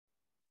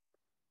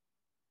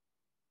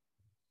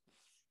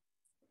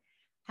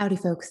Howdy,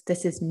 folks.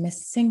 This is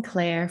Miss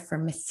Sinclair for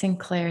Miss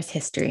Sinclair's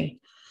History.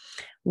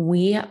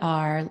 We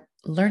are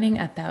learning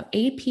about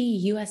AP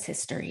US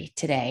History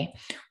today.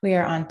 We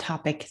are on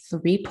topic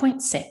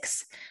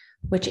 3.6,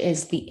 which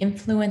is the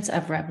influence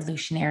of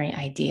revolutionary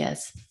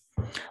ideas.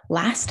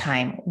 Last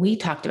time, we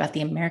talked about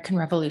the American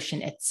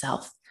Revolution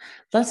itself.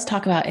 Let's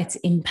talk about its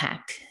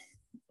impact.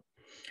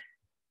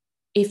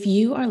 If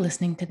you are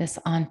listening to this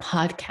on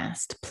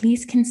podcast,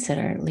 please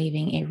consider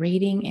leaving a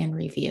rating and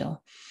review.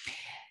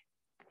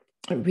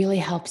 It really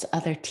helps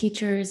other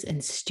teachers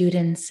and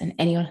students and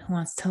anyone who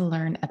wants to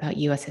learn about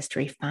US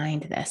history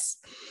find this.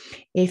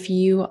 If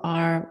you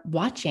are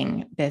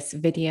watching this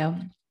video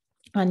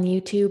on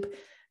YouTube,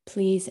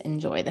 please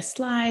enjoy the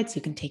slides.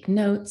 You can take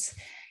notes.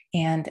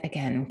 And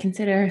again,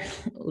 consider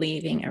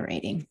leaving a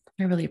rating.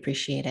 I really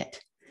appreciate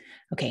it.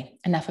 Okay,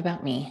 enough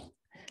about me.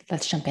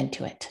 Let's jump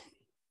into it.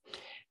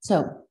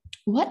 So,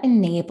 what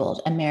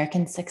enabled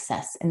American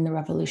success in the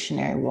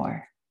Revolutionary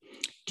War?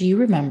 Do you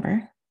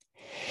remember?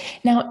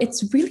 Now,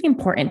 it's really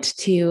important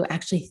to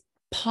actually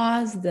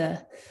pause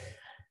the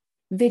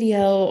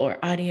video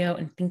or audio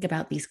and think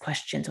about these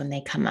questions when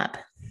they come up.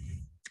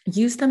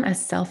 Use them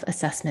as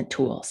self-assessment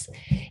tools.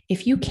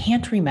 If you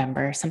can't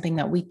remember something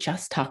that we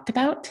just talked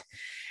about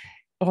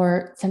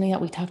or something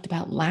that we talked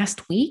about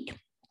last week,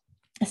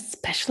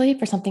 especially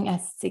for something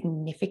as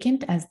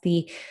significant as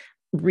the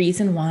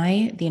reason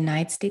why the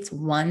United States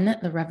won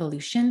the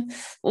revolution,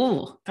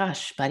 oh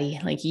gosh, buddy,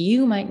 like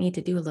you might need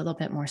to do a little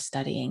bit more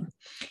studying.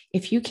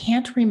 If you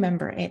can't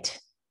remember it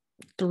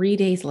 3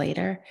 days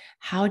later,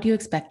 how do you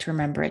expect to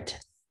remember it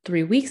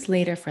 3 weeks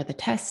later for the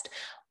test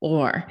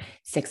or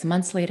 6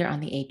 months later on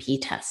the AP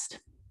test?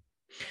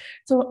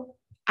 So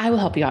I will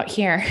help you out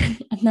here.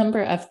 A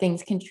number of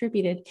things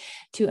contributed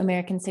to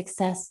American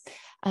success.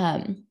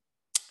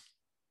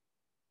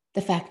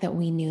 The fact that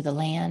we knew the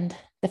land,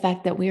 the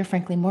fact that we are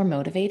frankly more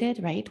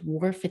motivated, right?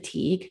 War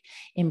fatigue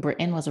in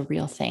Britain was a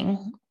real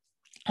thing.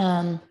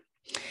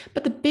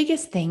 But the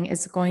biggest thing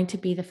is going to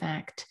be the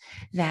fact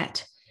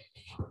that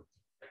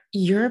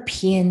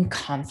European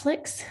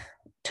conflicts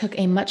took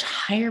a much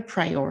higher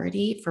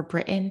priority for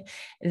Britain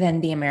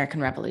than the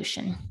American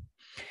Revolution.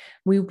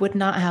 We would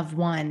not have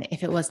won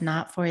if it was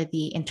not for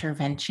the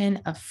intervention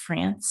of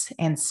France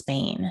and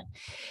Spain.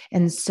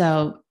 And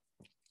so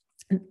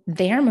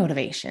their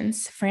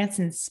motivations, France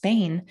and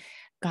Spain,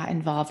 got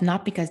involved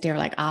not because they were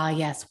like,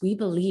 yes, we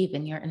believe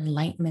in your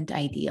Enlightenment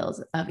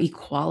ideals of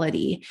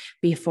equality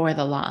before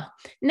the law.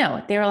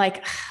 No, they were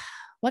like,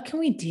 what can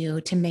we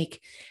do to make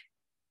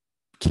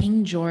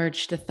King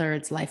George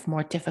III's life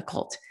more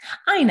difficult?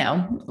 I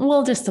know,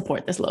 we'll just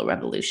support this little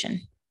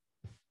revolution.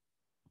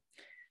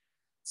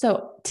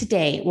 So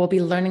today we'll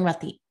be learning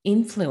about the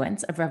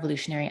influence of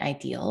revolutionary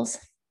ideals.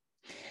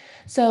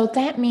 So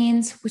that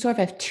means we sort of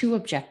have two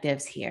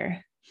objectives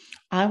here.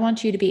 I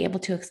want you to be able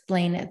to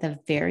explain the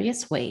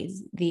various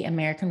ways the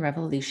American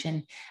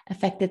Revolution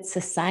affected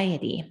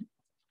society.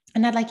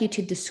 And I'd like you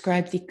to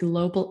describe the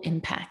global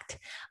impact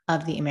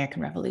of the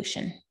American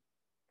Revolution.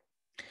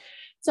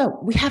 So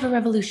we have a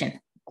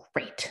revolution.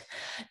 Great.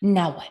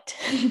 Now what?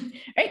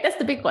 Right? That's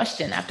the big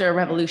question after a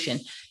revolution.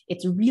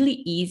 It's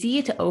really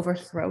easy to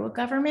overthrow a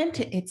government.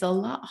 It's a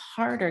lot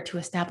harder to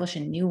establish a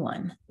new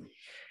one.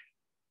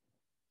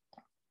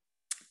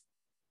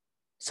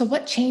 So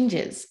what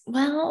changes?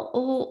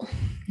 Well,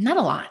 not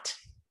a lot,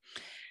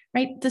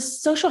 right? The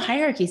social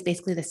hierarchy is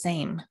basically the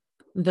same.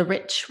 The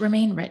rich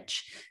remain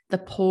rich. The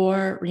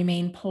poor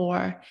remain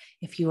poor.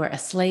 If you were a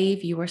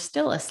slave, you were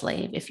still a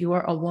slave. If you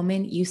were a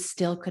woman, you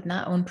still could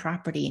not own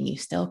property and you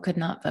still could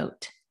not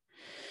vote.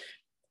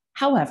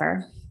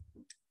 However,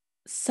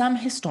 some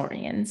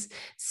historians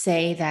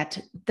say that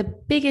the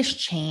biggest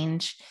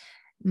change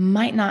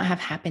might not have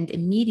happened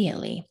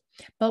immediately,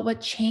 but what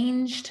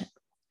changed,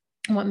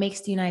 what makes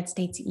the United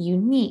States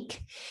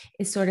unique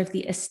is sort of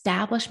the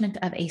establishment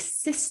of a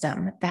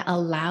system that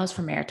allows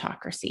for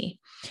meritocracy,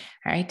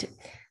 right?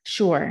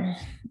 Sure,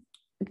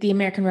 the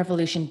American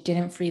Revolution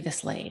didn't free the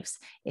slaves.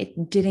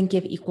 It didn't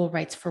give equal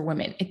rights for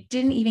women. It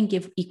didn't even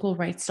give equal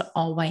rights to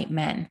all white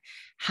men.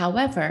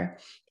 However,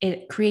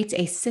 it creates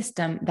a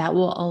system that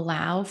will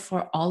allow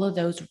for all of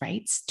those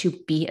rights to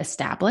be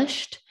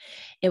established.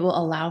 It will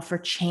allow for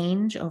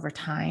change over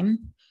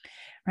time.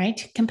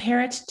 Right?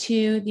 Compare it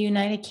to the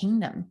United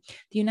Kingdom.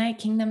 The United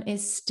Kingdom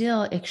is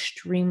still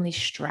extremely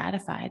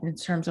stratified in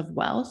terms of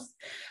wealth.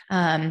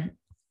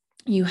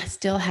 You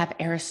still have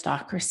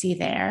aristocracy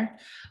there.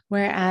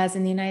 Whereas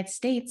in the United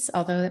States,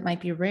 although it might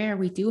be rare,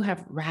 we do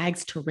have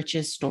rags to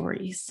riches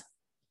stories.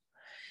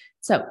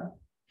 So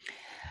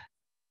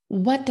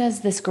what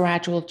does this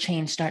gradual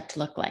change start to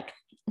look like?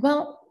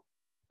 Well,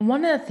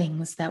 one of the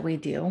things that we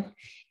do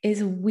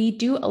is we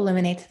do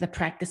eliminate the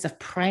practice of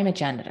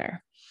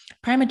primogeniture.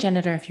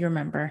 Primogeniture, if you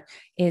remember,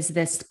 is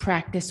this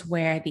practice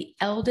where the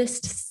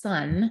eldest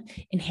son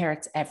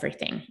inherits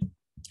everything.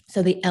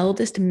 So the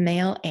eldest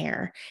male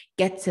heir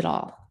gets it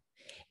all.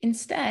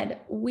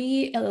 Instead,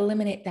 we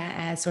eliminate that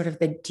as sort of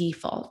the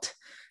default.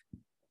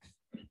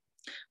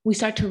 We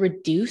start to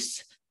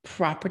reduce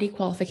property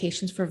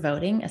qualifications for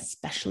voting,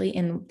 especially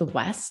in the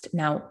West.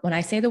 Now, when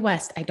I say the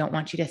West, I don't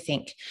want you to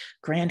think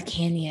Grand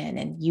Canyon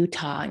and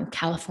Utah and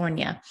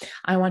California.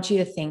 I want you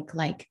to think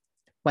like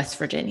West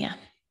Virginia.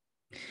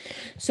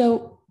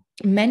 So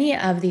many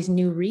of these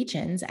new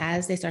regions,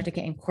 as they start to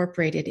get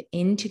incorporated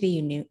into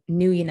the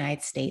new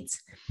United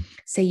States,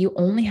 say you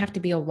only have to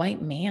be a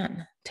white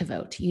man to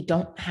vote. You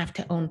don't have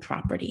to own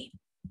property.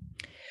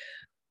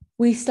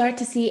 We start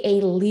to see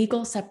a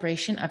legal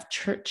separation of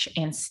church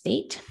and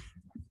state.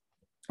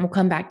 We'll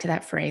come back to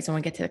that phrase when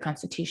we get to the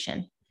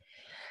Constitution.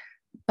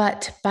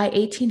 But by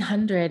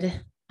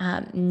 1800,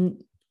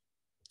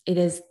 it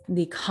is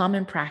the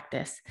common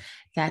practice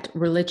that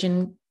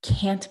religion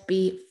can't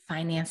be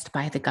financed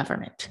by the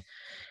government,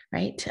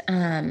 right?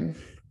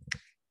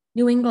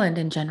 New England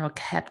in general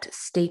kept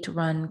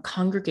state-run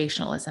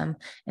congregationalism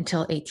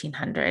until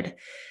 1800.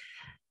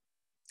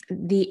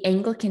 The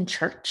Anglican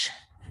Church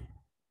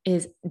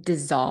is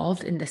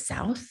dissolved in the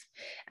South,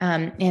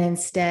 and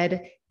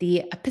instead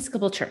the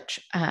Episcopal Church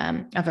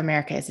of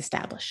America is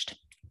established.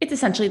 It's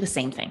essentially the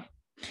same thing.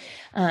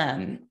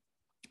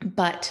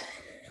 But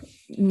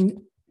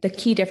the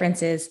key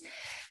difference is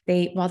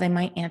while they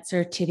might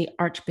answer to the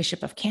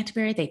Archbishop of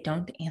Canterbury, they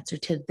don't answer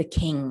to the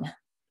king.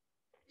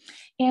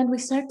 And we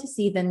start to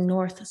see the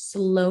North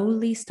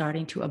slowly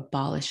starting to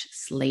abolish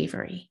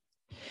slavery.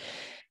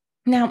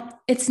 Now,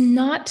 it's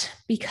not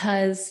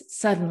because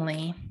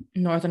suddenly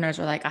Northerners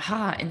are like,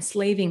 aha,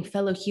 enslaving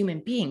fellow human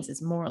beings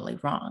is morally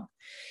wrong.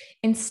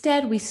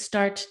 Instead, we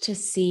start to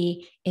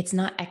see it's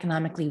not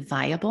economically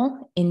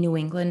viable in New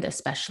England,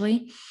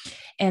 especially.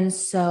 And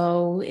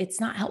so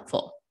it's not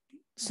helpful.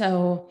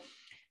 So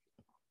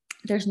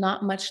there's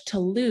not much to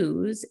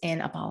lose in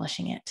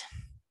abolishing it,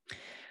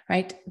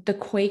 right? The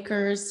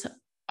Quakers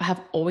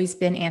have always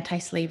been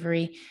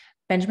anti-slavery.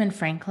 Benjamin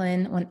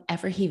Franklin,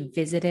 whenever he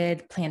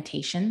visited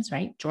plantations,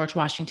 right? George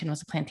Washington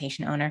was a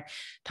plantation owner,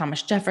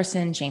 Thomas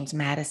Jefferson, James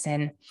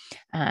Madison,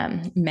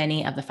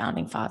 many of the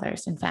founding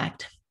fathers, in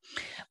fact.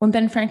 When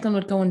Ben Franklin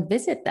would go and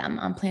visit them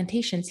on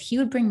plantations, he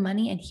would bring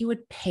money and he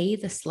would pay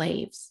the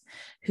slaves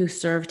who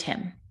served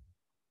him.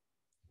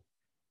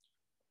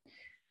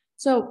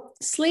 So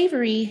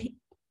slavery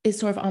is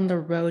sort of on the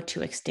road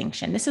to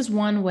extinction. This is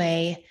one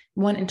way,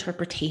 one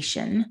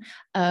interpretation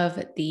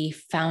of the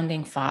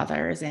founding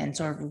fathers and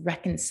sort of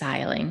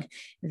reconciling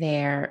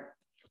their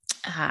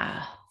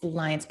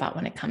blind spot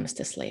when it comes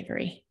to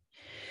slavery,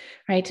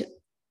 right?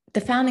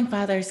 The founding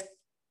fathers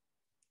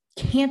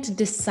can't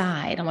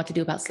decide on what to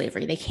do about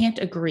slavery. They can't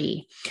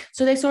agree.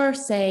 So they sort of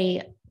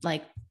say,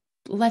 like,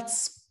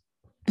 that's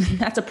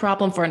a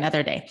problem for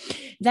another day.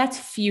 That's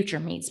future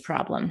me's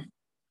problem.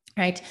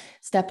 Right.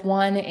 Step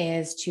one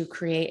is to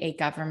create a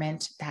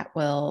government that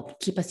will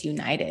keep us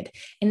united.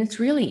 And it's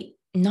really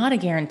not a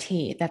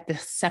guarantee that the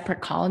separate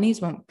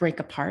colonies won't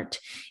break apart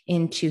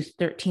into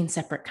 13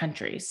 separate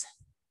countries.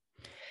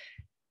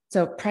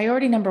 So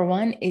priority number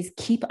one is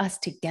keep us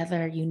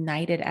together,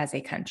 united as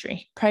a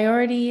country.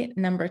 Priority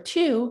number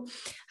two,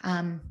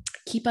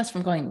 keep us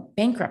from going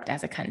bankrupt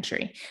as a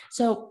country.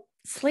 So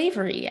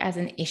slavery as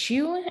an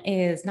issue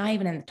is not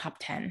even in the top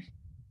 10.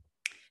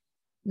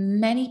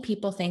 Many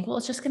people think, well,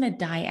 it's just going to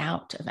die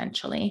out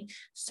eventually.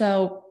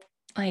 So,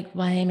 like,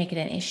 why make it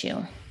an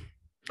issue?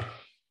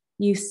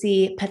 You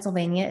see,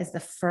 Pennsylvania is the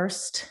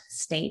first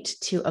state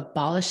to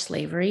abolish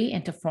slavery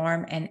and to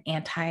form an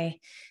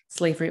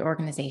anti-slavery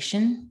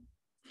organization.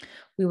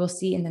 We will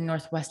see in the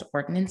Northwest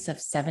Ordinance of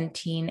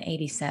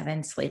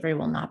 1787, slavery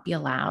will not be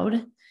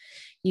allowed.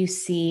 You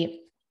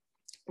see,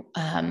 do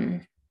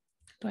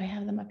I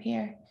have them up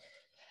here?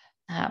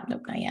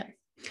 Nope, not yet.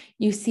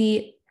 You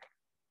see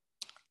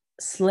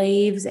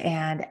slaves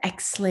and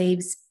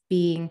ex-slaves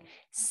being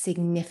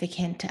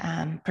significant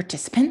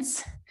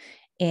participants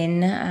in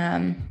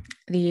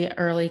the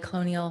early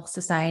colonial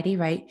society,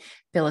 right?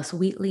 Phyllis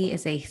Wheatley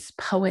is a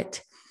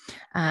poet.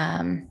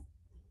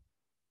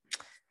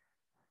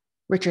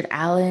 Richard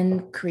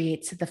Allen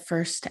creates the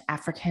first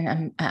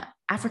African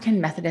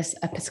Methodist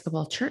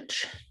Episcopal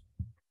Church.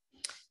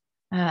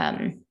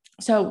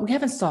 So we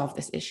haven't solved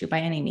this issue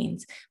by any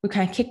means. We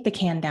kind of kicked the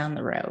can down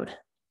the road.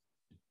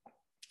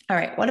 All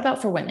right, what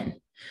about for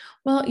women?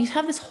 Well, you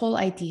have this whole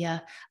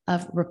idea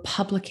of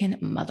Republican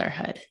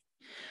motherhood.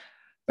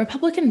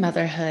 Republican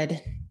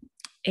motherhood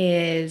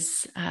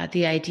is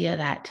the idea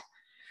that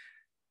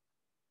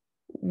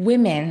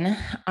women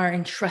are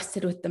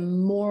entrusted with the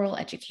moral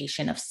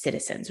education of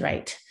citizens,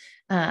 right?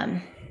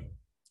 In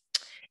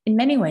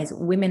many ways,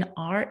 women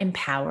are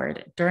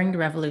empowered during the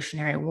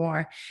Revolutionary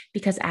War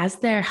because as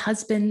their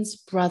husbands,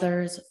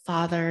 brothers,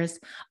 fathers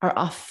are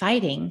off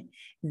fighting,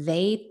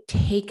 they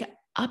take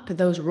up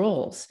those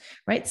roles,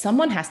 right?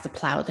 Someone has to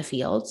plow the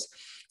fields.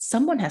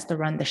 Someone has to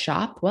run the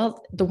shop.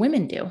 Well, the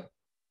women do.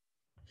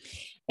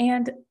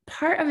 And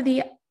part of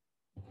the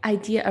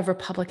idea of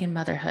Republican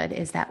motherhood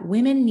is that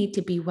women need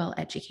to be well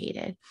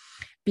educated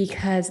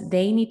because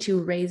they need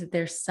to raise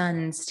their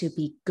sons to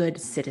be good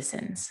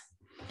citizens,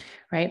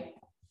 right?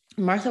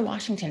 Martha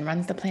Washington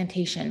runs the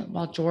plantation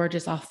while George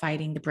is off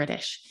fighting the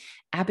British.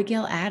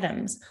 Abigail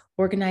Adams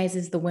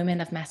organizes the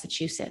women of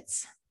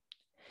Massachusetts.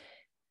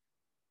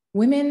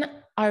 Women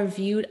are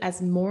viewed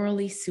as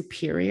morally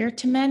superior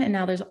to men. And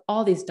now there's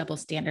all these double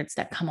standards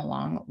that come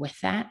along with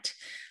that.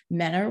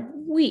 Men are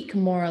weak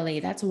morally.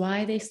 That's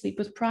why they sleep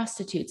with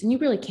prostitutes. And you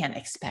really can't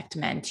expect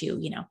men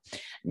to,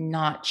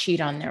 not cheat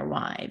on their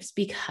wives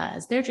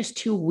because they're just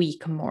too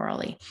weak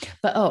morally.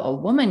 But a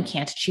woman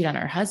can't cheat on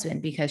her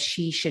husband because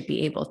she should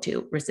be able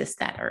to resist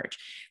that urge,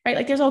 right?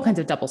 Like there's all kinds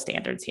of double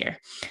standards here.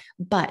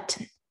 But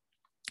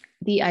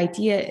the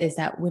idea is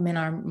that women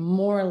are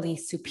morally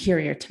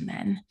superior to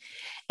men.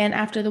 And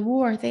after the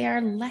war, they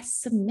are less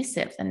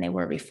submissive than they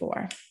were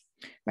before,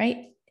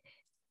 right?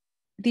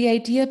 The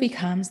idea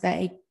becomes that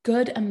a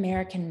good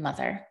American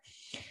mother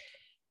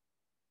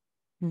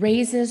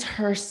raises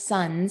her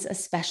sons,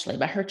 especially,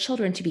 but her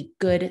children, to be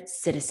good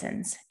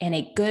citizens. And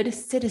a good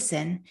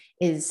citizen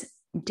is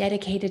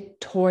dedicated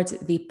towards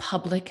the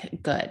public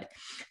good.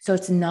 So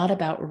it's not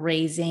about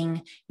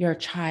raising your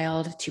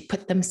child to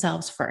put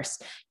themselves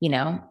first, you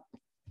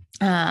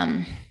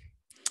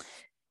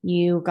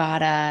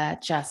gotta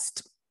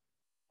just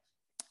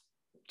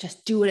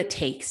do what it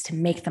takes to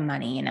make the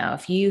money.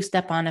 If you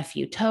step on a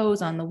few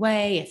toes on the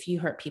way, if you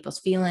hurt people's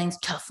feelings,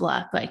 tough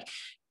luck, like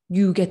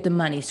you get the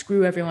money,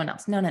 screw everyone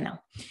else. No.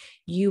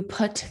 You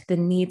put the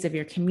needs of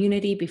your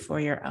community before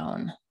your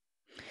own.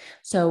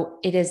 So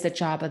it is the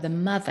job of the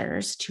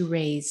mothers to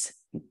raise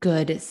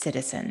good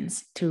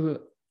citizens,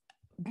 to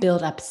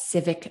build up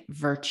civic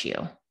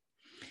virtue.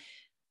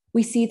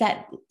 We see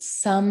that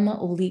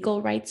some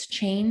legal rights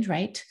change,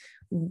 right?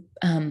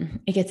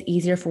 It gets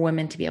easier for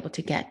women to be able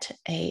to get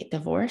a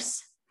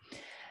divorce.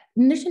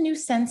 And there's a new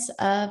sense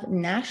of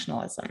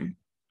nationalism,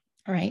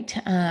 right?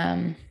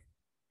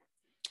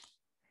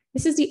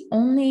 This is the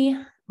only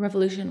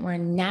revolution where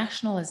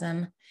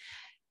nationalism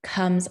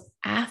comes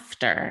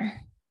after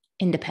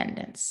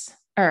independence.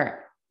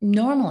 Or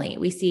normally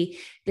we see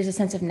there's a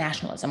sense of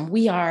nationalism.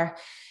 We are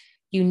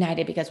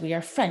united because we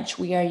are French.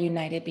 We are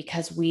united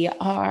because we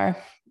are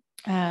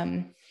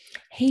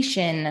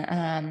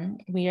Haitian.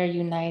 We are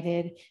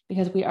united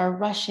because we are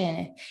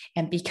Russian.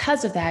 And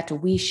because of that,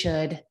 we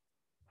should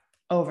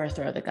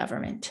overthrow the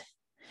government.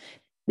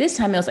 This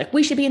time it was like,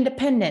 we should be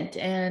independent.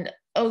 And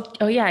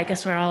oh yeah, I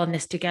guess we're all in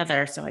this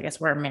together. So I guess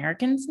we're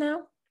Americans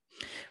now,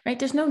 right?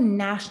 There's no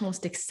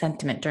nationalistic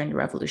sentiment during the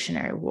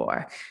Revolutionary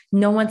War.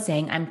 No one's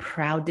saying, I'm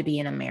proud to be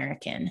an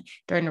American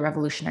during the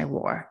Revolutionary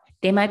War.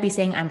 They might be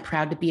saying, I'm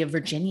proud to be a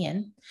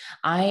Virginian.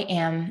 I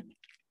am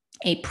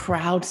a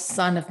proud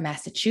son of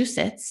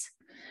Massachusetts,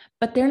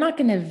 but they're not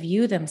going to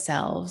view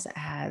themselves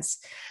as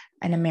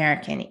an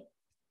American.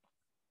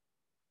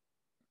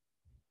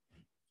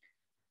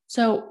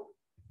 So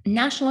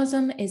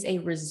nationalism is a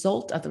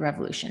result of the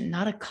revolution,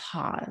 not a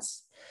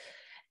cause.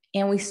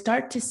 And we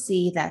start to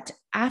see that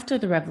after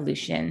the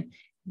revolution,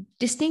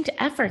 distinct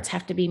efforts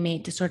have to be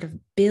made to sort of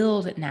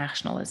build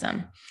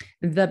nationalism.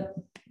 The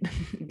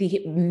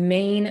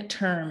main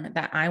term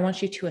that I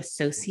want you to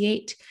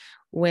associate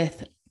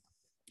with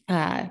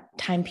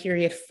time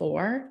period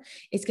 4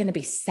 is going to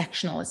be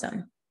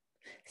sectionalism.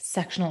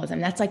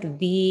 Sectionalism. That's like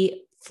the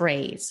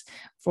phrase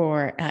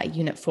for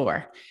Unit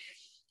 4.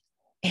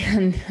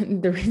 And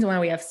the reason why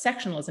we have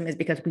sectionalism is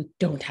because we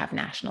don't have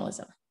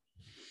nationalism.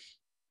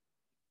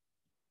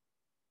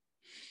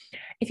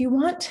 If you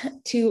want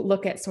to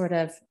look at sort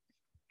of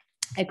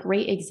a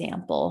great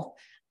example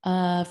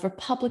of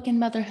Republican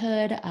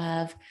motherhood,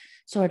 of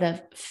sort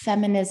of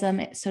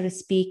feminism, so to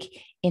speak,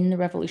 in the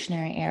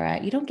Revolutionary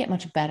era, you don't get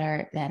much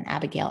better than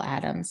Abigail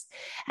Adams.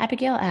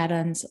 Abigail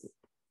Adams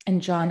and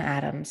John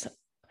Adams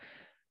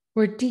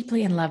were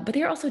deeply in love, but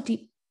they were also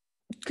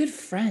good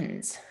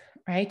friends,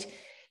 right?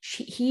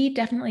 He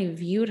definitely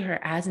viewed her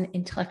as an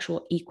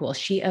intellectual equal.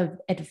 She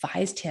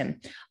advised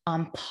him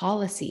on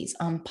policies,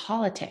 on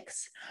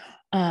politics.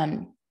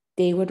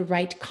 They would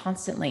write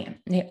constantly.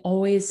 They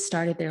always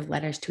started their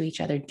letters to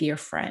each other, dear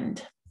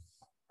friend.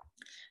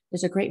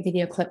 There's a great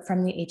video clip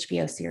from the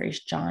HBO series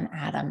John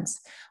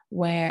Adams,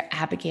 where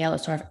Abigail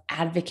is sort of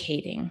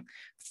advocating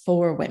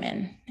for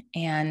women.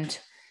 And,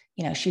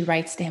 she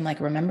writes to him, like,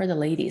 remember the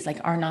ladies, like,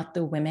 are not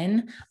the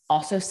women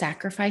also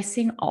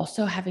sacrificing,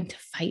 also having to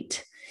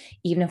fight,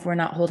 even if we're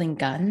not holding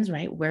guns,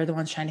 right? We're the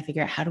ones trying to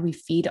figure out, how do we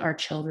feed our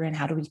children?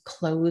 How do we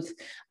clothe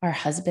our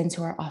husbands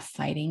who are off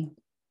fighting?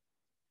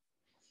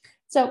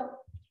 So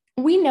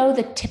we know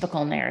the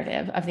typical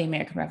narrative of the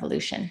American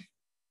Revolution,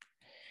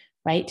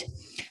 right?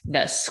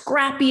 The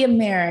scrappy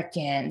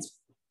Americans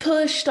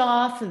pushed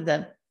off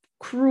the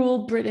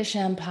cruel British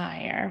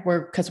Empire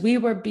because we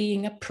were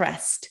being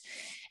oppressed.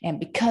 And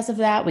because of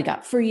that, we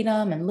got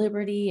freedom and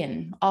liberty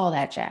and all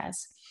that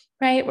jazz,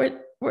 right?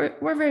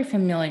 We're very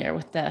familiar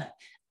with the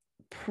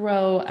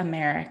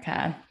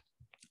pro-America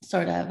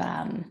sort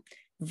of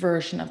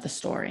version of the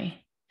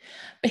story.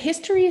 But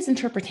history is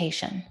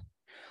interpretation.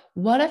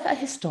 What if a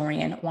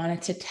historian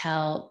wanted to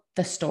tell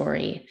the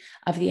story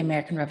of the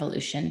American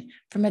Revolution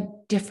from a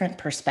different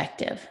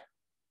perspective?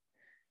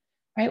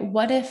 Right?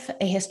 What if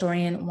a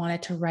historian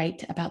wanted to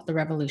write about the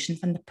revolution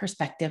from the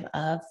perspective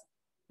of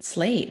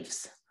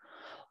slaves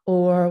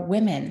or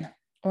women,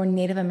 or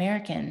Native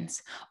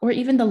Americans, or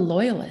even the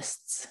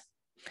Loyalists.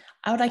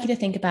 I would like you to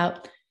think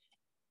about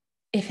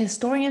if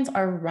historians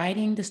are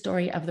writing the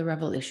story of the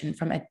revolution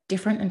from a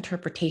different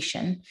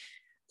interpretation,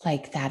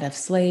 like that of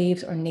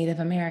slaves or Native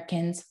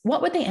Americans,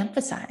 what would they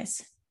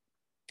emphasize?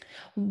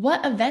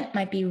 What event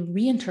might be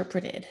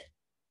reinterpreted?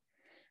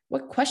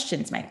 What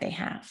questions might they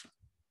have?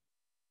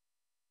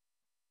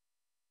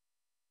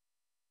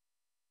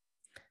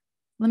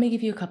 Let me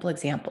give you a couple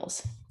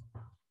examples.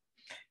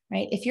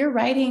 Right? If you're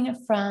writing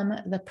from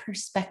the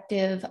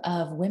perspective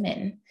of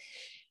women,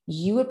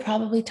 you would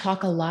probably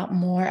talk a lot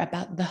more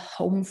about the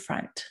home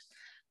front,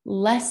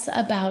 less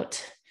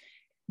about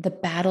the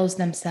battles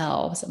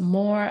themselves,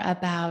 more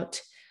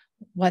about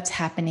what's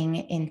happening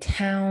in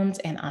towns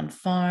and on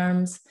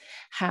farms,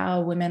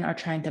 how women are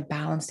trying to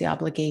balance the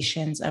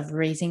obligations of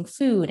raising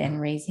food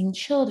and raising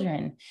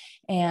children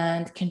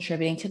and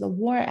contributing to the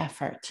war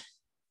effort.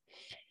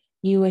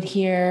 You would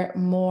hear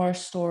more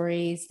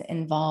stories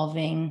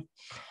involving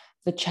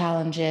the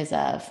challenges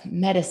of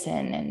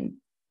medicine and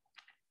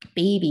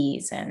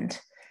babies, and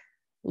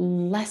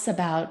less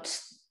about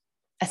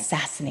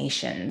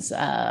assassinations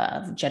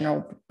of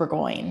General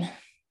Burgoyne.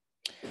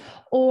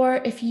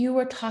 Or if you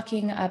were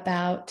talking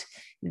about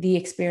the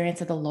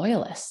experience of the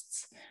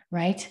Loyalists,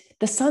 right?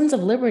 The Sons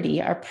of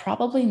Liberty are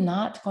probably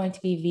not going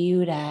to be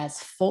viewed as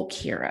folk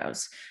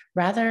heroes.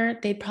 Rather,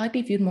 they'd probably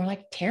be viewed more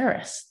like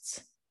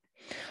terrorists.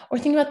 Or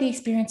think about the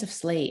experience of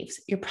slaves.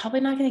 You're probably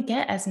not going to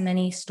get as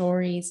many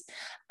stories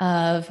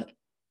of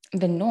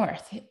the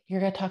North. You're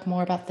going to talk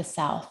more about the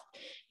South.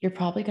 You're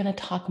probably going to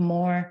talk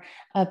more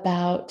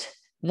about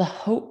the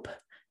hope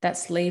that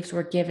slaves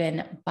were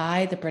given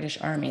by the British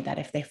Army, that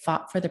if they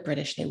fought for the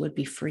British, they would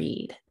be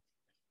freed.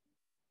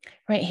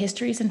 Right?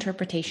 History is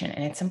interpretation,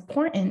 and it's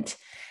important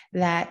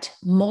that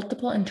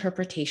multiple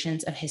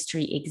interpretations of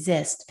history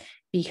exist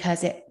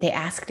because they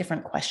ask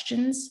different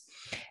questions.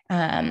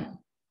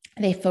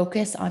 They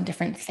focus on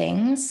different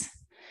things,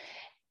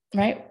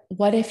 right?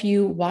 What if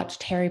you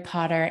watched Harry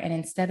Potter and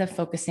instead of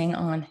focusing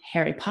on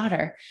Harry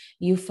Potter,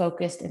 you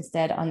focused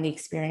instead on the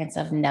experience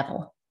of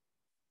Neville,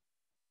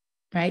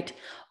 right?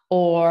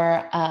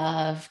 Or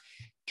of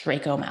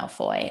Draco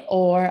Malfoy,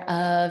 or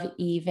of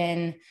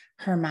even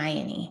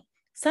Hermione.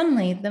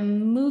 Suddenly, the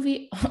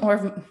movie,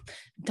 or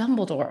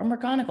Dumbledore, or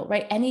McGonagall,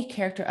 right? Any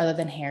character other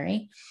than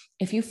Harry,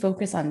 if you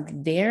focus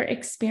on their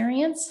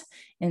experience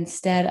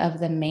instead of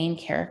the main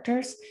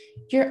characters,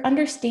 your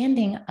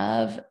understanding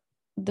of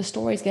the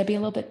story is going to be a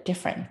little bit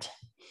different.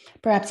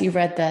 Perhaps you've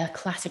read the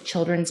classic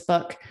children's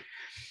book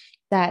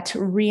that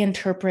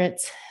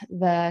reinterprets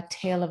the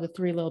tale of the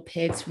three little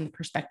pigs from the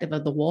perspective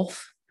of the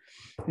wolf.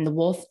 And the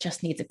wolf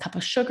just needs a cup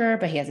of sugar,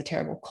 but he has a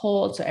terrible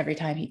cold. So every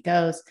time he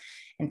goes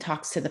and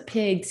talks to the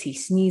pigs, he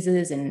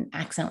sneezes and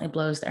accidentally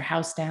blows their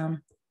house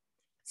down.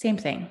 Same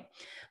thing.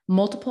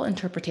 Multiple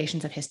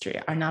interpretations of history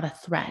are not a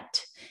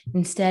threat.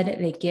 Instead,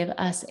 they give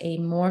us a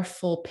more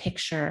full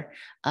picture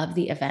of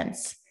the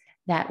events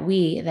that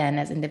we then,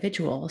 as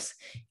individuals,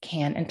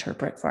 can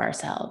interpret for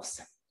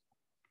ourselves.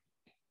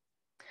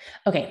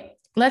 Okay,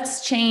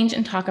 let's change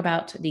and talk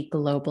about the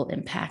global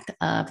impact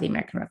of the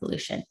American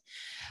Revolution.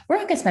 We're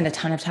not going to spend a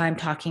ton of time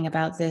talking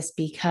about this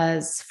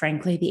because,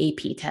 frankly, the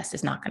AP test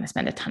is not going to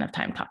spend a ton of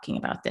time talking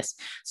about this.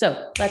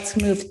 So let's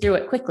move through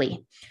it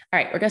quickly. All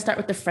right, we're going to start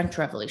with the French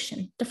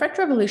Revolution. The French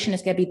Revolution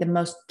is going to be the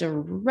most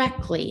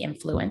directly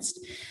influenced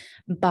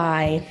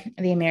by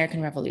the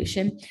American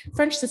Revolution.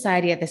 French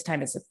society at this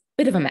time is a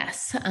bit of a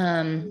mess.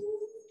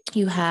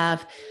 You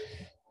have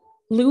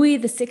Louis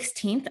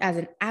XVI as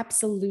an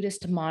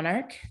absolutist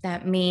monarch.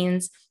 That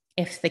means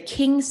if the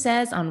king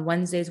says on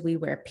Wednesdays we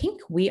wear pink,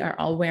 we are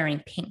all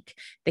wearing pink.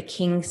 The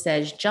king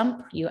says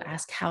jump, you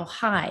ask how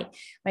high,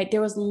 right?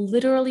 There was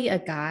literally a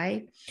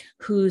guy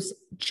whose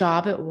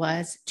job it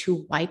was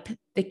to wipe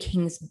the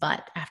king's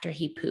butt after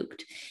he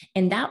pooped.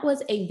 And that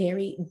was a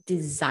very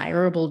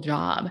desirable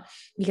job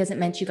because it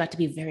meant you got to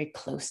be very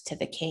close to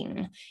the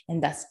king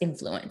and thus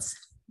influence.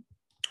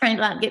 Right?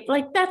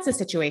 Like that's the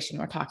situation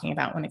we're talking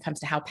about when it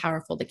comes to how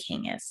powerful the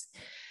king is.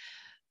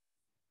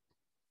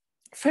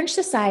 French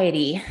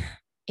society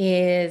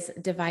is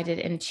divided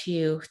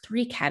into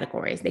three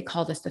categories. They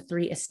call this the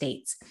three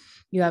estates.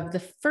 You have the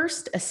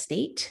first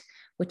estate,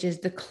 which is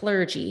the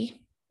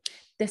clergy,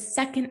 the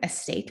second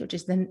estate, which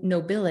is the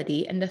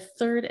nobility, and the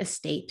third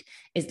estate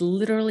is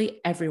literally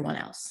everyone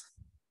else.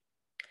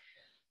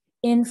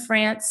 In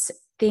France,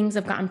 things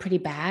have gotten pretty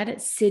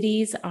bad.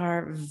 Cities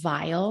are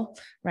vile,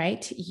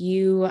 right?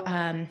 You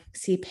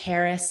see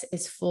Paris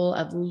is full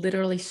of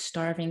literally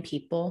starving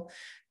people.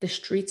 The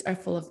streets are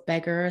full of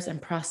beggars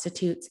and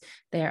prostitutes.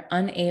 They are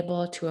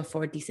unable to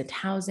afford decent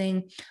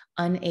housing,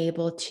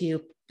 unable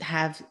to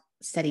have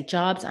steady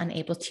jobs,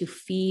 unable to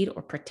feed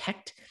or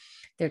protect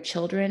their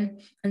children.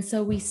 And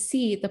so we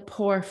see the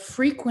poor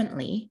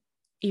frequently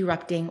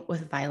erupting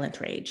with violent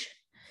rage.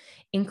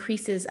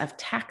 Increases of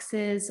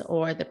taxes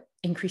or the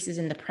increases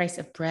in the price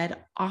of bread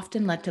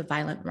often led to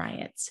violent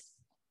riots.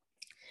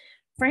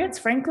 France,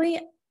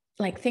 frankly,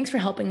 like, thanks for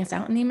helping us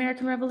out in the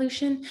American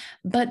Revolution,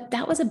 but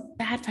that was a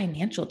bad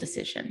financial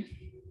decision.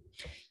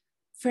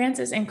 France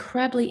is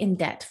incredibly in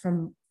debt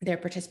from their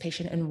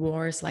participation in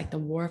wars like the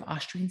War of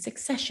Austrian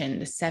Succession,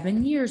 the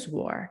 7 Years'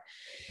 War.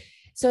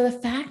 So the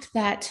fact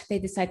that they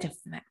decide to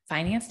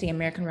finance the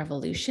American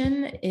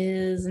Revolution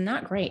is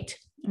not great.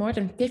 More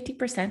than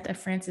 50% of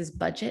France's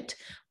budget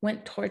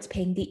went towards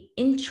paying the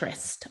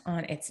interest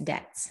on its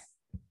debts.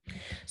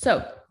 So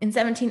in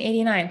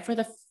 1789, for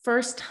the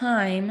first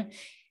time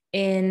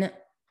in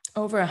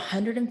over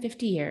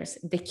 150 years,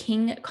 the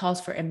king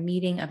calls for a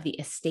meeting of the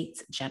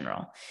Estates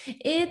General.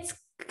 It's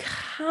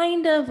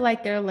kind of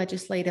like their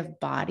legislative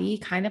body,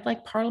 kind of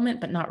like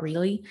Parliament, but not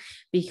really,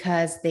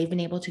 because they've been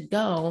able to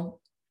go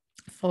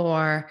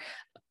for,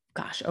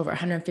 over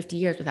 150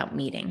 years without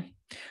meeting.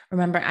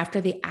 Remember,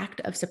 after the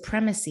Act of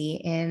Supremacy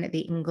in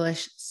the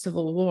English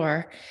Civil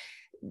War,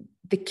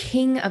 the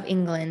King of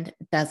England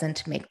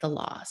doesn't make the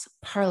laws.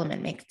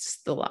 Parliament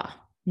makes the law.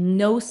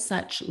 No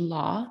such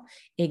law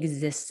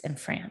exists in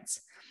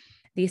France.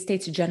 The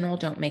Estates General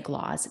don't make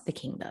laws, the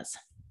king does.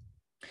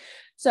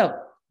 So,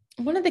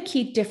 one of the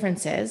key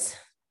differences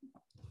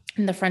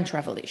in the French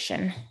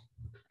Revolution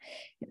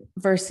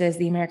versus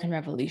the American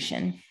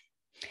Revolution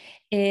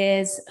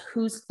is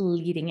who's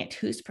leading it,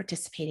 who's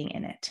participating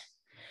in it.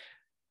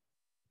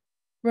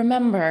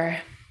 Remember,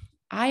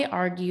 I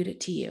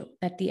argued to you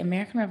that the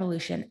American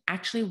Revolution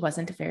actually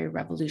wasn't very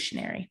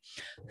revolutionary.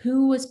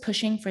 Who was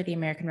pushing for the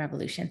American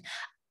Revolution?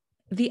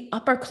 The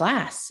upper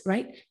class,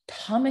 right?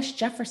 Thomas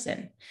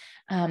Jefferson,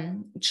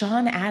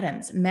 John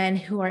Adams, men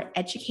who are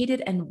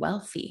educated and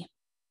wealthy.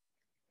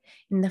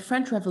 In the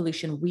French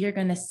Revolution, we are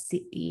going to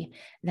see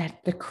that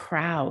the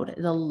crowd,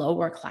 the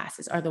lower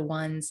classes, are the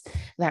ones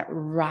that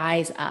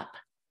rise up.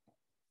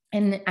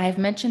 And I've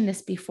mentioned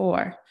this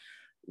before.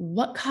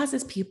 What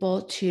causes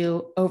people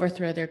to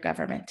overthrow their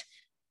government?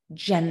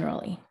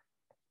 Generally,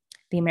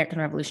 the American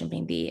Revolution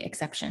being the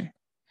exception.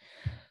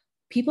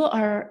 People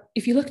are,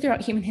 if you look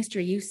throughout human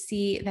history, you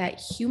see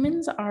that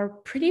humans are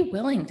pretty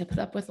willing to put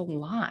up with a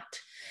lot.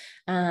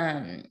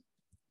 But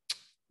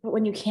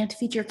when you can't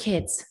feed your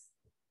kids,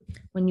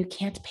 when you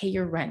can't pay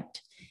your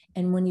rent,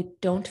 and when you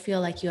don't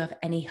feel like you have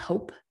any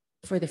hope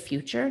for the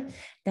future,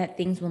 that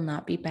things will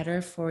not be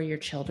better for your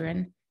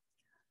children,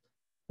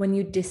 when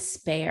you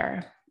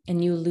despair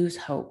and you lose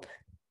hope,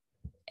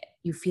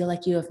 you feel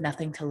like you have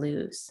nothing to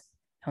lose.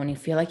 And when you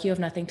feel like you have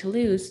nothing to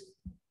lose,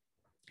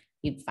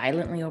 you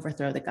violently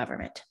overthrow the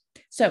government.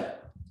 So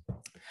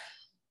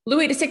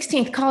Louis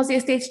XVI calls the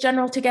Estates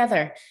General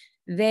together.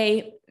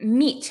 They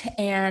meet,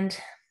 and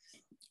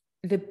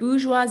the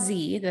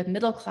bourgeoisie, the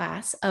middle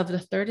class of the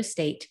Third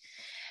Estate,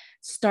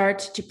 start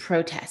to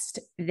protest.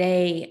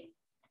 They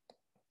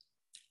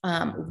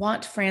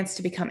want France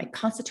to become a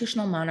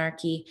constitutional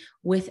monarchy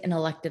with an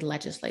elected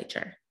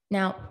legislature.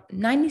 Now,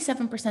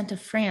 97%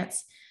 of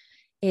France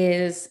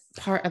is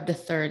part of the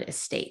Third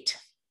Estate.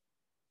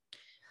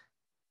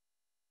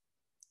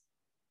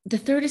 The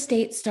Third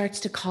Estate starts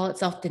to call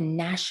itself the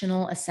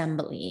National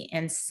Assembly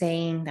and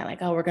saying that, like,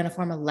 oh, we're going to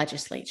form a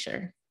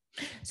legislature.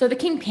 So the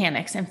king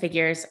panics and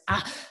figures,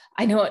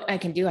 I know what I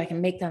can do. I can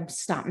make them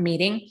stop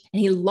meeting. And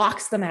he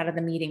locks them out of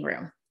the meeting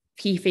room.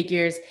 He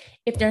figures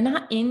if they're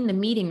not in the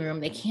meeting room,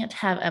 they can't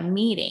have a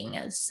meeting.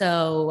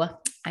 So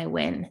I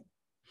win.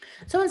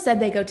 So instead,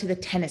 they go to the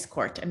tennis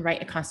court and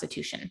write a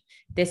constitution.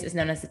 This is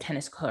known as the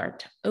tennis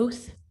court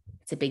oath.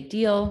 It's a big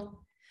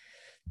deal.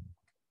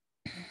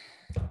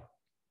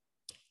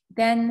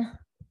 Then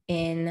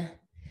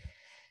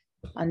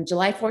on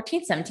July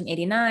 14th,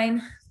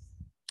 1789,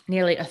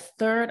 nearly a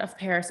third of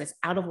Paris is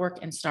out of work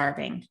and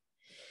starving.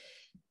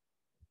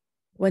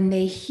 When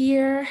they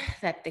hear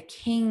that the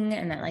king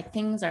and that, like,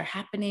 things are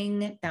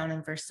happening down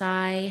in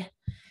Versailles,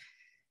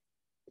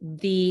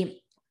 the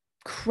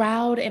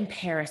crowd in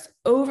Paris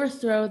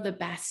overthrow the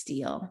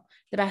Bastille.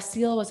 The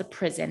Bastille was a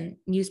prison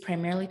used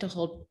primarily to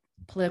hold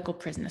political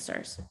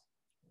prisoners.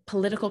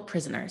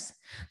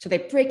 So they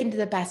break into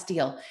the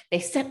Bastille, they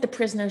set the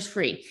prisoners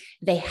free,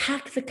 they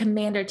hack the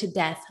commander to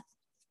death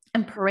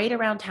and parade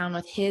around town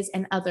with his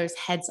and others'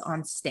 heads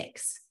on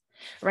sticks,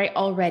 right?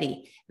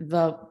 Already,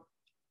 the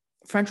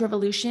French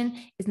Revolution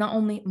is not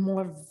only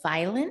more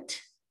violent,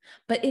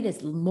 but it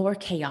is more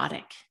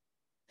chaotic.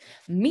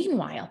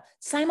 Meanwhile,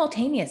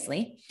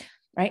 simultaneously,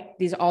 right,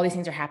 all these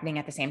things are happening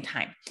at the same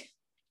time.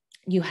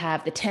 You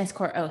have the tennis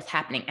court oath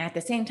happening. At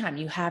the same time,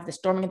 you have the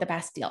storming of the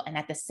Bastille. And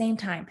at the same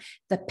time,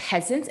 the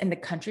peasants in the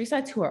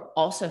countrysides who are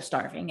also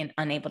starving and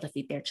unable to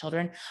feed their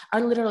children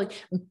are literally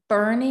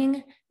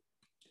burning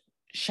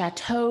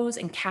chateaus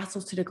and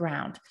castles to the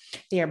ground.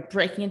 They are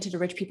breaking into the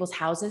rich people's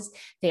houses.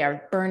 They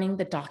are burning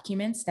the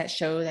documents that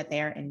show that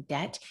they are in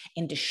debt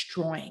and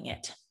destroying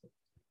it.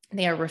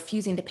 They are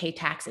refusing to pay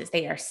taxes.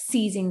 They are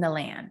seizing the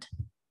land.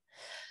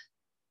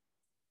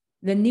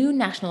 The new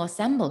National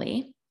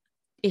Assembly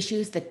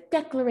issues the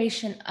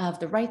Declaration of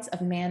the Rights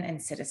of Man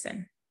and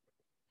Citizen.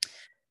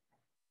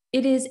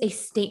 It is a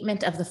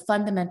statement of the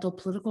fundamental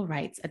political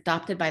rights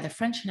adopted by the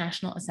French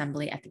National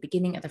Assembly at the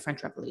beginning of the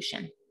French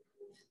Revolution.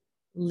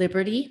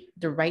 liberty,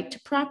 the right to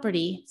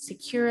property,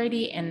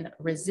 security, and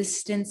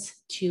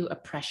resistance to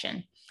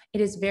oppression.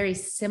 It is very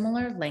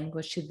similar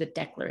language to the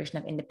Declaration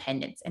of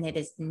Independence, and it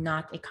is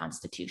not a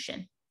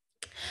constitution.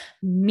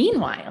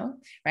 Meanwhile,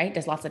 right,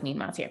 there's lots of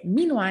meanwhiles here.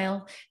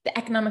 Meanwhile, the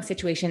economic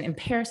situation in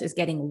Paris is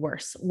getting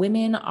worse.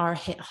 Women are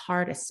hit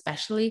hard,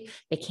 especially.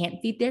 They can't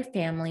feed their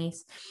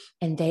families,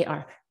 and they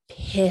are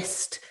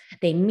pissed.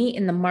 They meet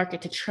in the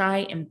market to try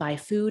and buy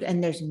food,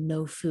 and there's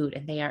no food,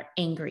 and they are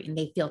angry, and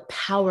they feel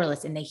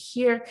powerless, and they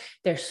hear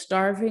their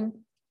starving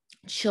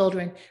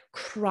children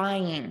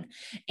crying,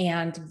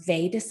 and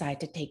they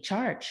decide to take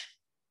charge.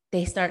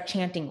 They start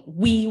chanting,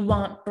 "We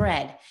want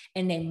bread,"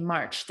 and they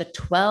march the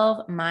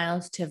 12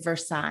 miles to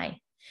Versailles.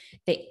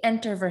 They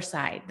enter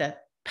Versailles, the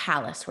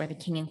palace where the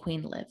king and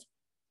queen live.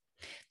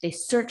 They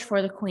search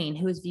for the queen,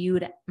 who is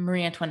viewed,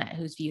 Marie Antoinette,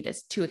 who's viewed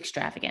as too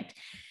extravagant.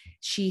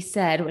 She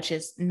said, which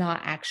is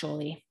not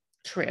actually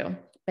true,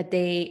 but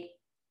the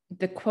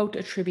quote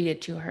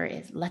attributed to her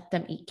is, "Let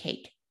them eat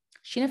cake."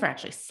 She never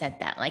actually said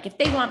that. Like, if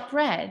they want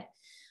bread,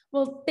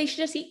 well, they should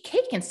just eat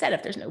cake instead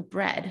if there's no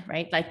bread,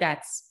 right? Like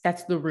that's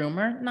the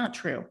rumor, not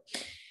true.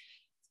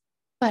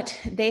 But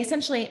they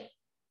essentially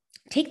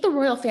take the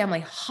royal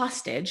family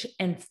hostage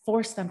and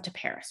force them to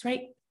Paris,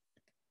 right?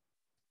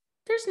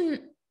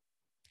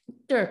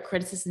 There are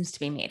criticisms to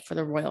be made for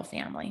the royal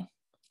family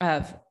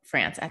of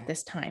France at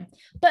this time.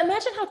 But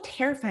imagine how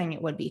terrifying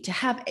it would be to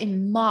have a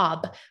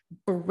mob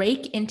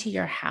break into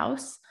your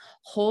house,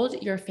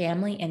 hold your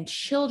family and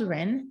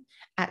children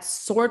at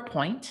sword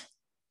point,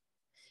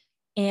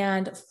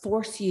 and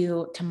force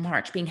you to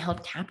march, being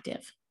held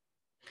captive,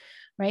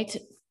 right?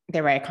 They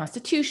write a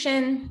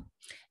constitution,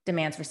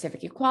 demands for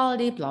civic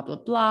equality, blah, blah,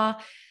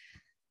 blah,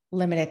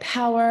 limited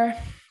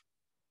power.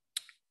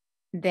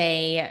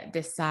 They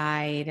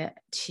decide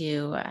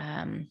to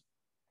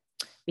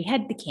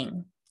behead the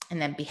king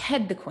and then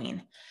behead the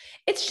queen.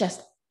 It's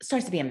just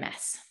starts to be a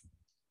mess,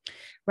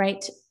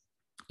 right?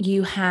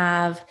 You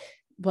have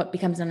what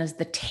becomes known as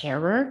the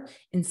Terror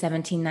in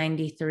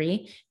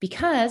 1793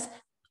 because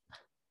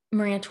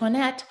Marie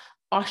Antoinette,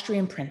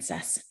 Austrian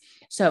princess.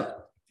 So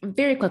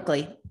very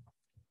quickly,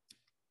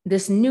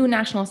 this new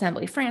National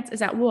Assembly, France,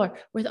 is at war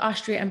with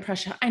Austria and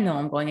Prussia. I know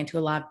I'm going into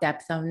a lot of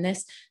depth on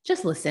this.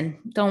 Just listen.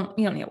 You don't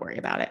need to worry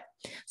about it.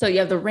 So you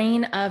have the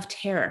Reign of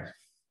Terror.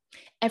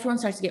 Everyone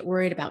starts to get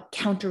worried about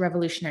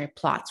counter-revolutionary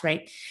plots,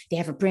 right? They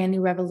have a brand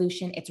new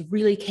revolution. It's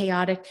really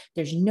chaotic.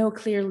 There's no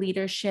clear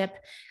leadership.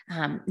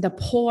 The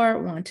poor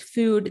want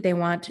food. They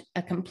want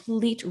a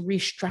complete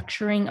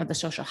restructuring of the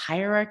social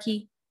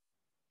hierarchy.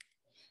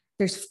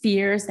 There's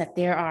fears that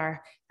there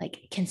are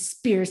like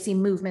conspiracy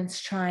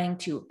movements trying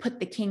to put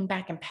the king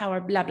back in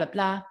power, blah, blah,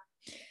 blah.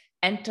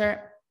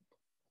 Enter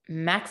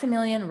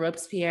Maximilien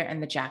Robespierre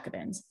and the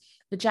Jacobins.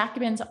 The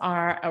Jacobins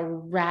are a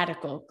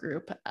radical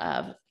group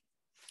of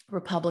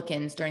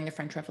Republicans during the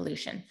French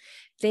Revolution.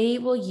 They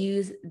will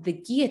use the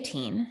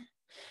guillotine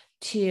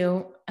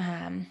to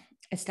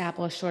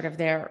establish sort of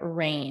their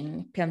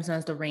reign, becomes known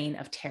as the Reign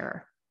of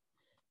Terror.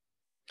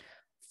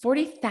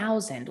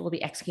 40,000 will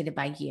be executed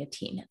by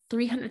guillotine.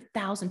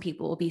 300,000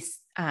 people will be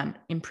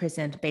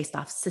imprisoned based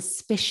off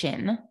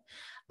suspicion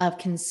of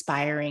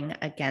conspiring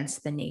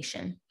against the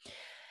nation.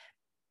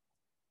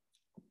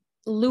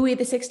 Louis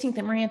XVI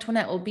and Marie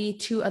Antoinette will be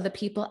two of the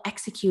people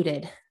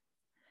executed.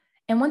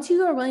 And once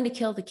you are willing to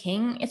kill the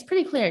king, it's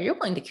pretty clear you're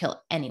willing to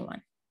kill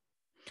anyone.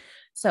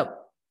 So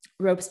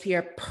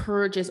Robespierre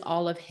purges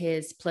all of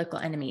his political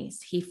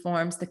enemies. He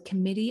forms the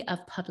Committee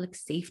of Public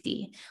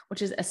Safety,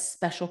 which is a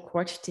special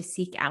court to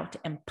seek out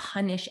and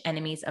punish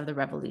enemies of the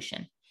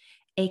revolution,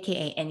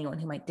 aka anyone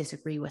who might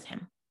disagree with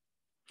him.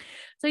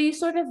 So you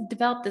sort of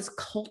develop this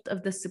cult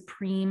of the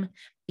supreme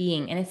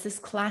being, and it's this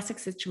classic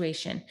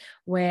situation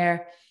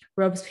where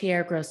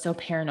Robespierre grows so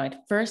paranoid.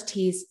 First,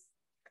 he's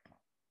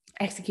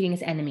executing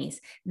his enemies,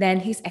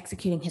 then he's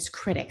executing his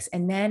critics,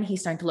 and then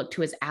he's starting to look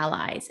to his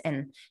allies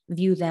and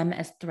view them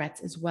as threats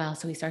as well.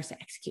 So he starts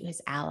to execute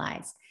his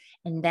allies,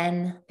 and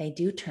then they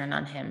do turn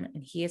on him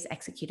and he is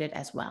executed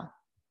as well.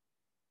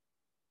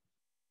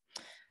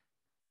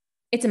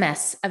 It's a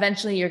mess.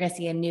 Eventually you're going to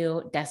see a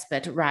new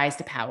despot rise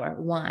to power,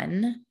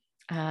 one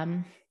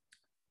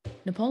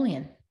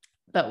Napoleon,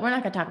 but we're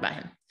not going to talk about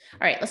him.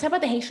 All right, let's talk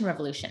about the Haitian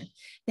Revolution.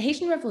 The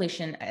Haitian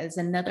Revolution is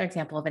another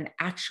example of an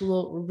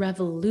actual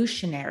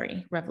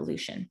revolutionary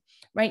revolution,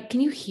 right? Can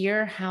you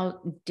hear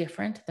how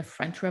different the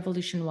French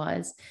Revolution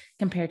was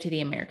compared to the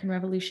American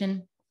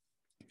Revolution?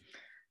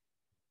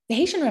 The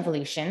Haitian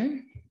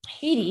Revolution,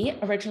 Haiti,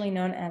 originally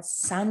known as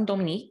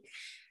Saint-Dominique,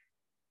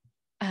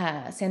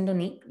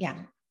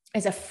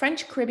 is a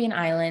French Caribbean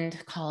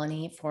island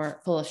colony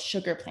full of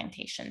sugar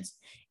plantations.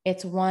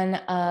 It's one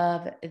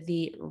of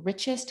the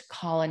richest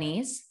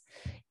colonies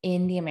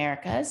in the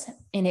Americas,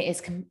 and it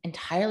is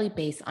entirely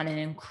based on an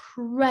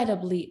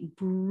incredibly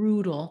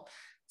brutal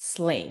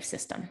slave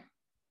system.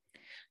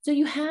 So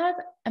you have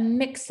a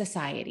mixed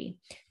society.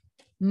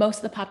 Most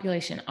of the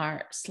population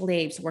are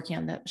slaves working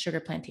on the sugar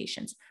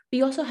plantations, but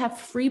you also have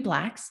free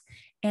Blacks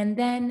and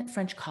then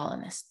French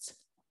colonists.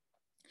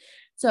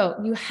 So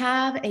you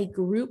have a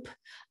group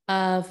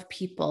of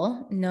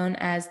people known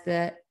as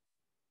the,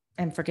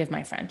 and forgive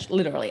my French,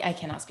 literally, I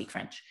cannot speak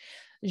French,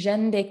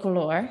 jeunes de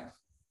couleur,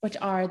 which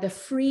are the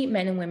free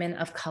men and women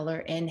of color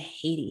in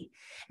Haiti,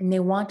 and they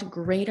want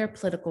greater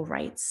political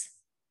rights.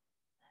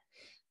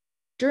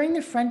 During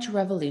the French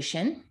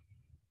Revolution,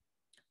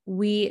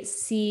 we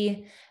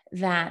see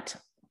that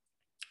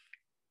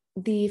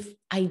the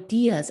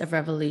ideas of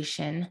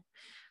revolution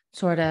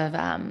sort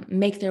of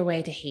make their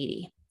way to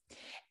Haiti.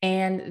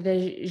 And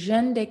the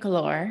jeunes de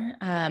couleur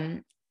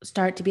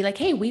start to be like,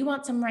 hey, we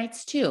want some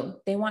rights too.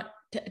 They want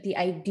the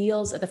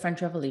ideals of the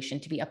French Revolution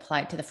to be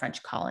applied to the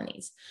French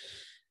colonies.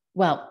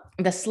 Well,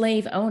 the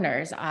slave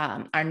owners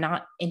are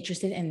not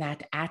interested in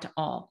that at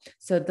all.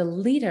 So the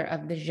leader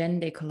of the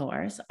jeunes de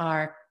couleurs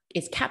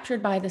is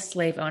captured by the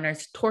slave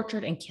owners,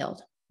 tortured and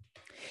killed.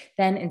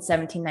 Then in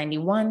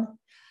 1791,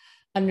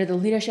 under the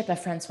leadership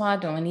of Francois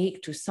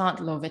Dominique Toussaint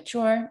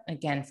Louverture,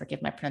 again,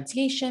 forgive my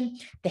pronunciation,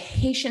 the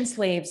Haitian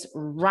slaves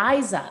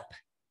rise up.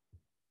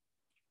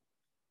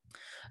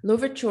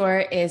 Louverture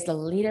is the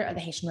leader of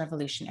the Haitian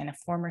Revolution and a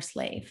former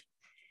slave.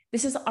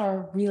 This is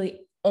our really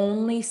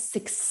only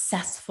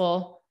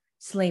successful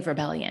slave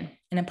rebellion.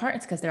 And in part,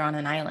 it's because they're on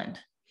an island.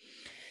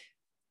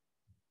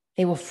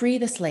 They will free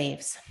the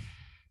slaves.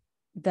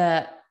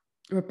 The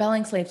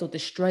rebelling slaves will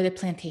destroy the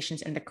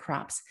plantations and the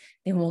crops.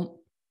 They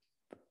will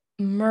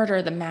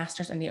murder the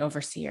masters and the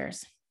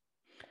overseers.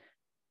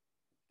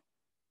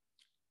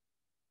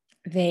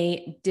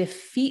 They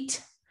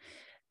defeat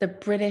the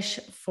British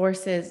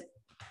forces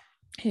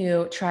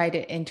who try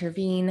to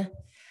intervene.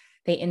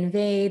 They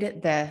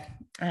invade the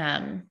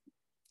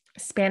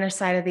Spanish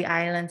side of the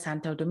island,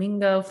 Santo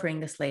Domingo, freeing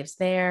the slaves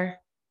there.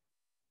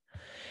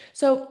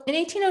 So in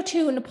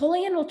 1802,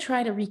 Napoleon will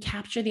try to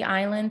recapture the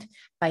island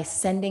by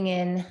sending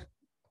in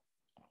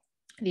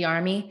the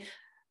army,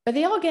 but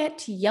they all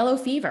get yellow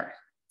fever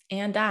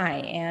and die.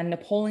 And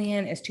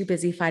Napoleon is too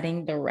busy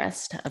fighting the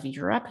rest of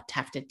Europe to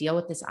have to deal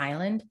with this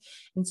island.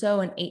 And so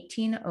in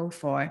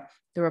 1804,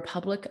 the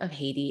Republic of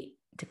Haiti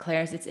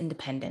declares its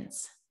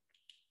independence.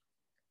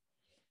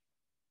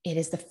 It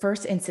is the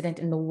first incident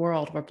in the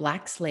world where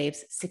Black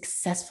slaves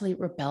successfully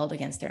rebelled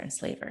against their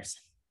enslavers.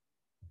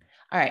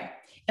 All right,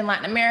 in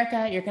Latin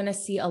America, you're going to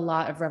see a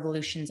lot of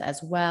revolutions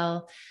as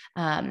well.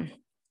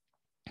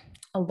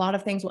 A lot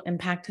of things will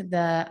impact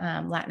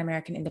the Latin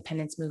American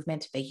independence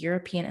movement, the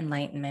European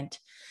Enlightenment,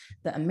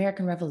 the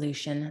American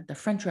Revolution, the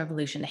French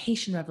Revolution, the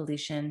Haitian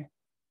Revolution.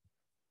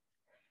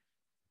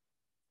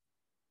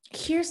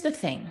 Here's the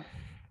thing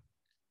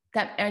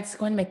that it's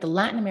going to make the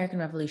Latin American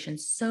Revolution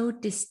so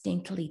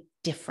distinctly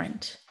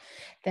different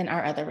than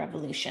our other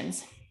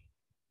revolutions.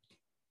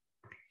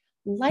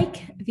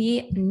 Like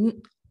the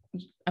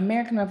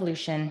American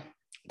Revolution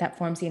that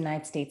forms the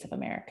United States of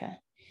America,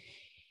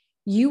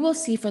 you will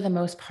see for the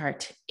most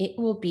part, it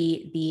will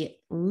be the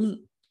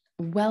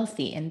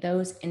wealthy and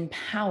those in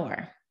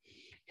power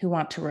who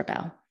want to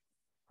rebel.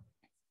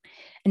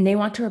 And they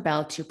want to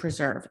rebel to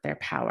preserve their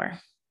power.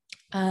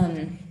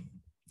 An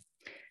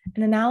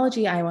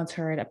analogy I once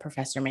heard a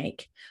professor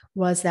make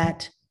was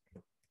that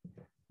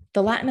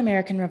the Latin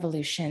American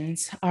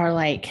revolutions are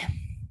like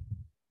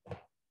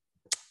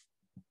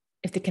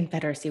if the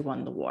Confederacy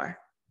won the war,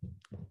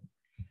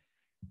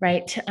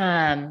 right?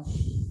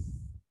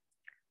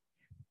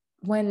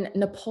 When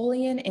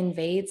Napoleon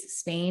invades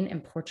Spain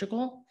and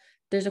Portugal,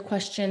 there's a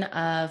question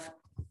of,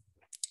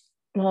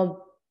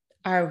 well,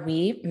 are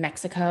we,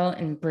 Mexico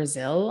and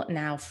Brazil,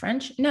 now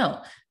French?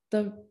 No,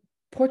 the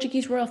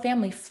Portuguese royal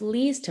family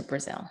flees to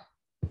Brazil.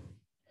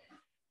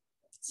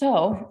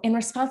 So in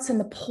response to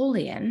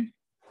Napoleon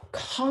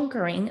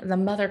conquering the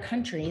mother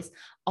countries,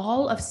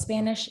 all of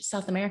Spanish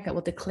South America will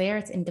declare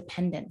its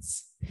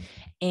independence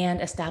and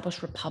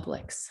establish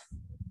republics.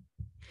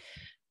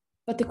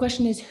 But the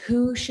question is,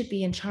 who should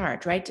be in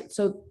charge, right?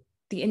 So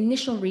the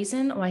initial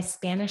reason why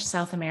Spanish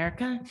South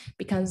America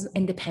becomes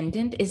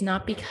independent is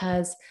not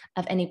because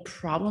of any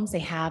problems they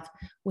have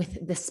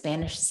with the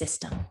Spanish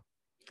system.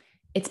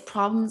 It's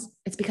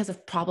because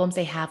of problems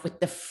they have with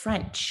the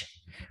French,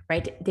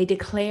 right? They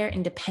declare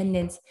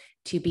independence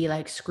to be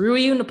like, screw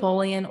you,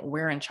 Napoleon,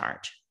 we're in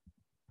charge.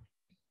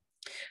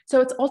 So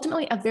it's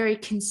ultimately a very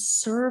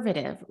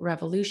conservative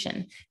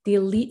revolution. The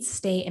elites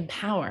stay in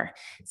power.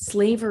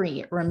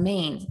 Slavery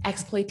remains.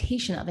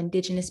 Exploitation of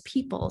indigenous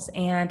peoples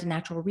and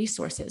natural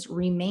resources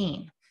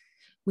remain.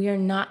 We are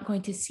not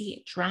going to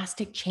see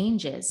drastic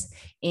changes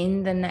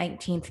in the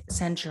 19th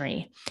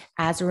century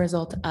as a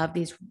result of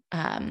these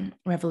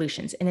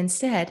revolutions. And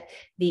instead,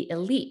 the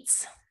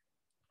elites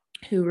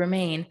who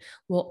remain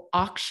will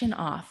auction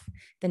off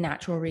the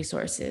natural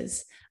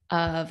resources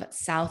of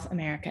South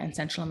America and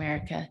Central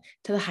America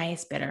to the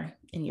highest bidder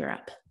in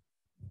Europe.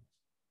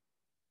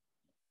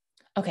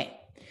 Okay,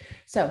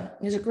 so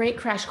there's a great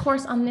crash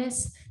course on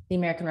this, the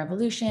American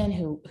Revolution,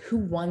 who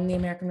won the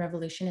American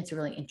Revolution. It's a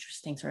really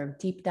interesting sort of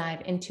deep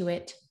dive into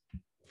it.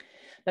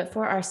 But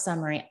for our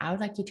summary, I would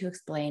like you to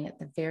explain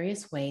the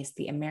various ways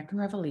the American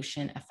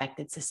Revolution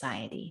affected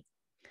society.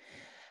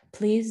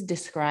 Please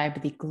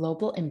describe the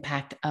global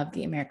impact of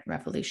the American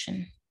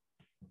Revolution.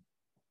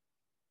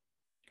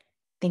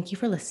 Thank you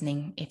for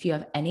listening. If you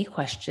have any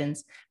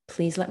questions,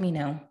 please let me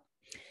know.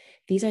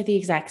 These are the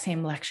exact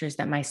same lectures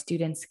that my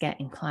students get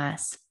in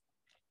class.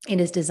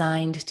 It is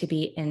designed to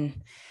be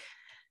an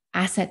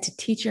asset to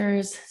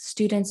teachers,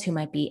 students who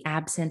might be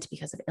absent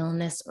because of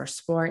illness or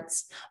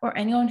sports, or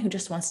anyone who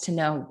just wants to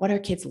know what are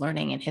kids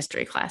learning in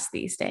history class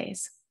these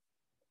days.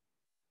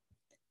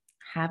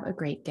 Have a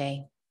great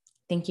day.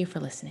 Thank you for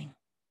listening.